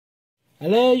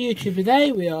Hello YouTube,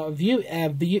 today we are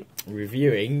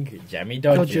reviewing Jammy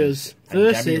Dodgers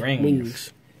versus Jammy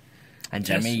Wings. And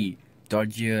Jammy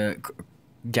Dodger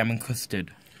Jam and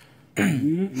Custard.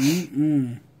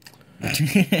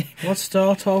 Let's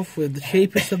start off with the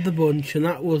cheapest of the bunch, and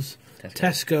that was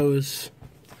Tesco's.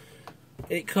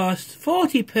 It cost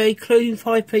 40p, including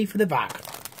 5p for the bag.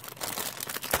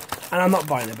 And I'm not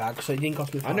buying the bag, so it didn't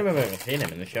cost me 5p. I never ever seen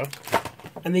them in the shop.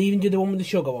 And they even did the one with the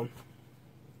sugar one.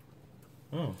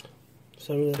 Oh.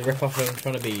 So the rip off of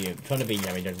trying to be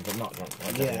Jammy Dodgers, but not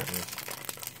yeah.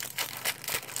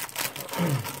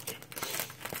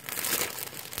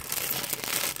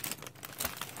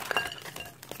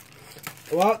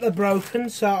 Well, they're broken,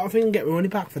 so I think I can get my money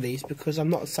back for these because I'm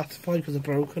not satisfied because they're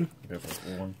broken. Go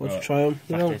for one. Let's try them.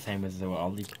 Exactly the same as the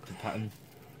Aldi pattern.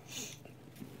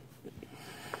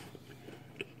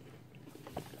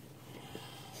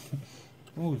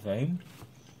 Oh, same.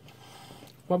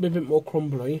 Might be a bit more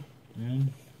crumbly.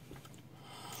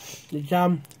 The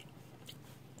jam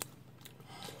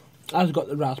has got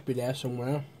the raspberry there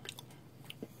somewhere.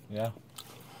 Yeah.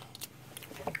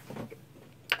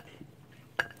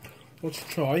 Let's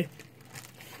try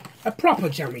a proper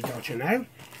Jammy Dodger now.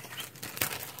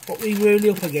 What we really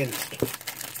up against.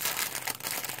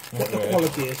 What the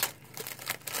quality is.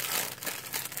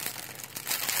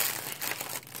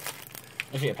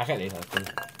 I see a packet of these, actually.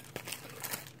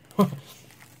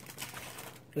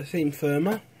 They seem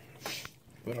firmer.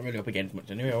 We're not really up against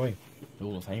much anyway, are we? They're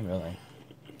all the same, really.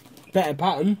 Better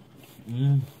pattern.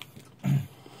 And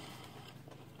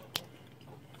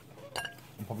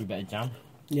probably better jam.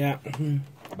 Yeah.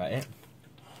 About it.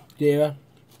 Dearer.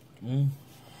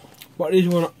 What these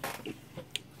were?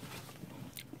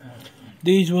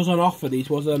 These was on offer. These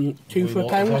was £2 for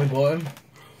 £1. We bought them.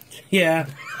 Yeah.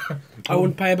 I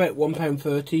wouldn't pay about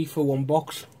 £1.30 for one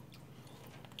box.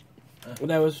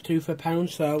 There was £2 for £1,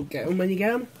 so get them when you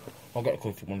get them. I'll get a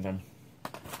coffee one of them.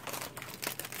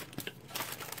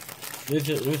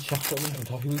 There's chocolate ones and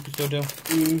toffee we could still do.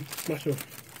 That's all.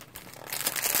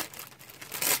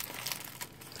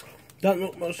 Don't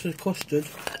look much as custard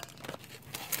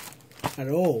at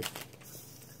all.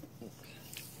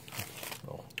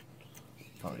 Oh,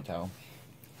 can't really tell.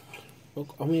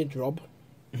 Look, I'm here, drop.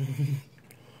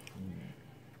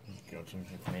 God,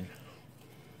 something come in.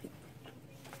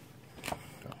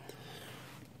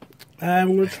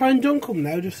 I'm going to try and dunk them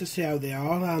now just to see how they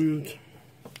are and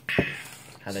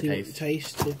how they see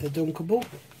taste. If they're dunkable.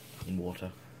 In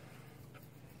water.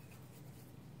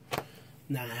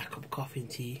 Nah, a cup of coffee and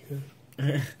tea.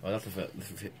 Well, that's the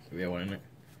real one, isn't it?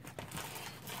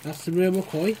 That's the real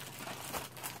McCoy.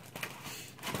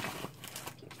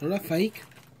 Not a fake.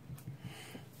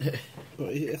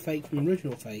 But is it a fake from the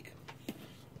original fake?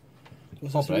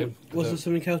 Was there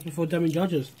something else before Jammy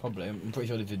Dodgers? Probably. I'm pretty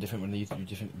sure they did different when they used to be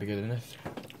different, bigger than this.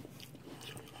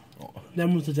 Oh.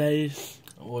 Them was the days.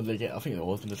 Or they get, I think they're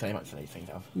all the same actually, I think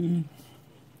of.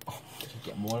 Oh, just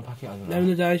get more in a packet, I don't know. Them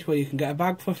the days where you can get a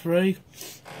bag for free.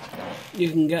 You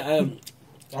can get that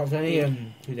was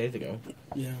only 2 days ago.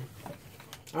 Yeah.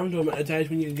 I'm talking about the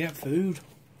days when you can get food.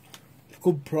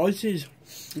 Good prices.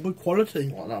 Good quality.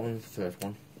 What, that one's the first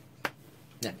one.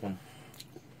 Next one.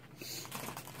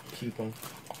 Cheapo.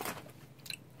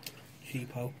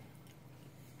 Cheapo.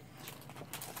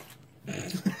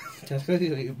 Just because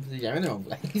you put the jam in the wrong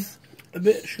place. A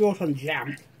bit short on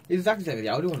jam. It's exactly the same as the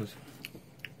Aldi ones.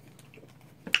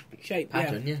 Shape,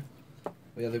 pattern, yeah.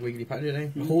 We have the wiggly pattern,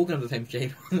 don't they? All kind of the same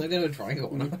shape. They're going to a triangle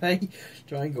one, aren't they?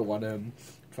 Triangle one,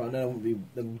 triangle would be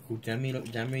them called Jammy, look,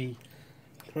 Jammy.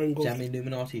 Triangle. Jammy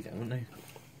Illuminati, aren't they?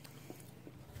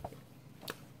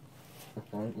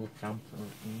 Triangle, jam.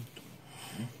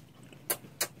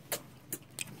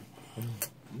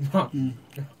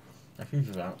 I think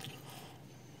of that.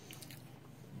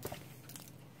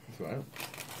 That's right.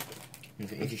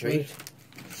 It's an easy treat.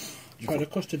 Try the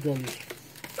custard ones.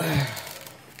 Hey,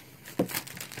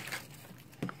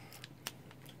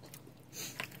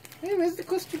 where's the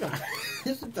custard at?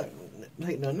 This is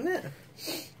like none, isn't it?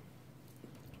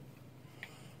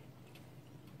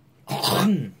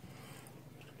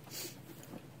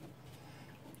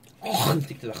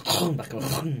 Stick to the back of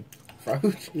the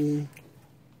throat.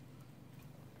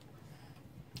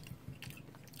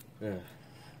 Yeah.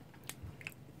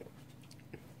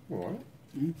 Alright.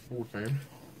 All the same.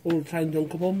 All the time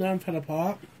dunkable, now fell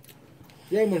apart.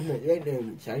 You ain't doing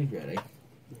much change really.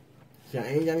 So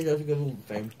any Jammy Dodger goes all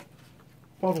the same.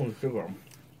 Apart from the sugar on.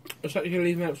 It's like you can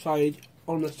leave them outside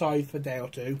on the side for a day or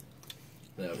two.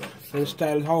 Yeah, right. And it's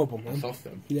stale horrible, man. Soft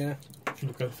then. Yeah.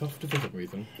 Look how soft for some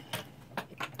reason.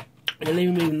 And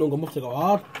leave them even longer enough to go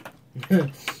hard.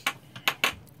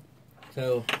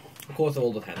 So, Of course, they're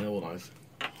all the 10, they're all nice.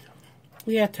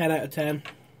 Yeah, 10 out of 10.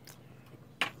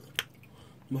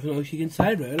 Nothing else you can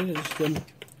say, really. Just,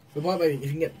 But by the way, if you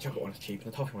can get the chocolate ones cheap,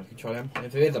 the toffee ones, you can try them. And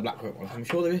if there is a black currant one, I'm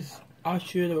sure there is. I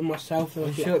should have myself.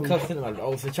 I'm sure, because I was thinking about it.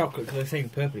 Oh, it's the chocolate, because they're saying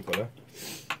purpley colour.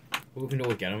 But we can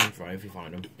always get them and try if we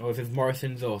find them. Or if it's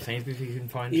Morrison's or Sainsbury's you can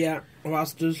find. Yeah, or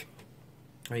Asda's.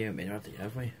 Oh, yeah, made that yet,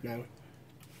 have we? No.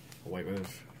 Or White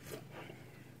Rose.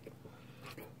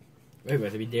 White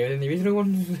Rose would be dearer than the original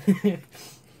ones.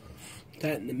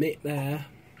 Don't admit there.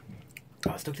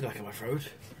 Oh, it's stuck to the back of my throat.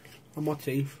 On my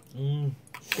teeth. Mm.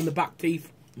 On the back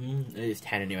teeth. It's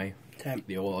 10 anyway. 10.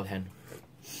 The all 10.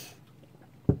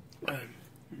 What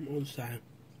was that?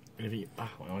 My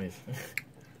eyes.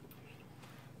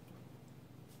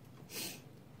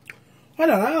 I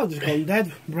don't know, I've just gone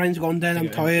dead. Brain's gone dead, I'm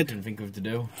tired. Didn't think of what to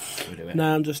do. We'll do it.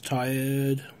 No, I'm just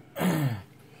tired. And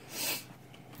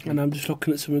I'm just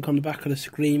looking at something on the back of the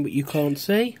screen, but you can't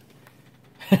see.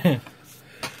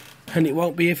 And it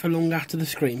won't be here for long after the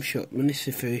screen's shut when this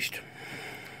is finished.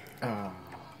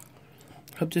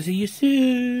 Hope to see you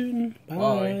soon. Bye.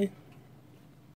 Bye.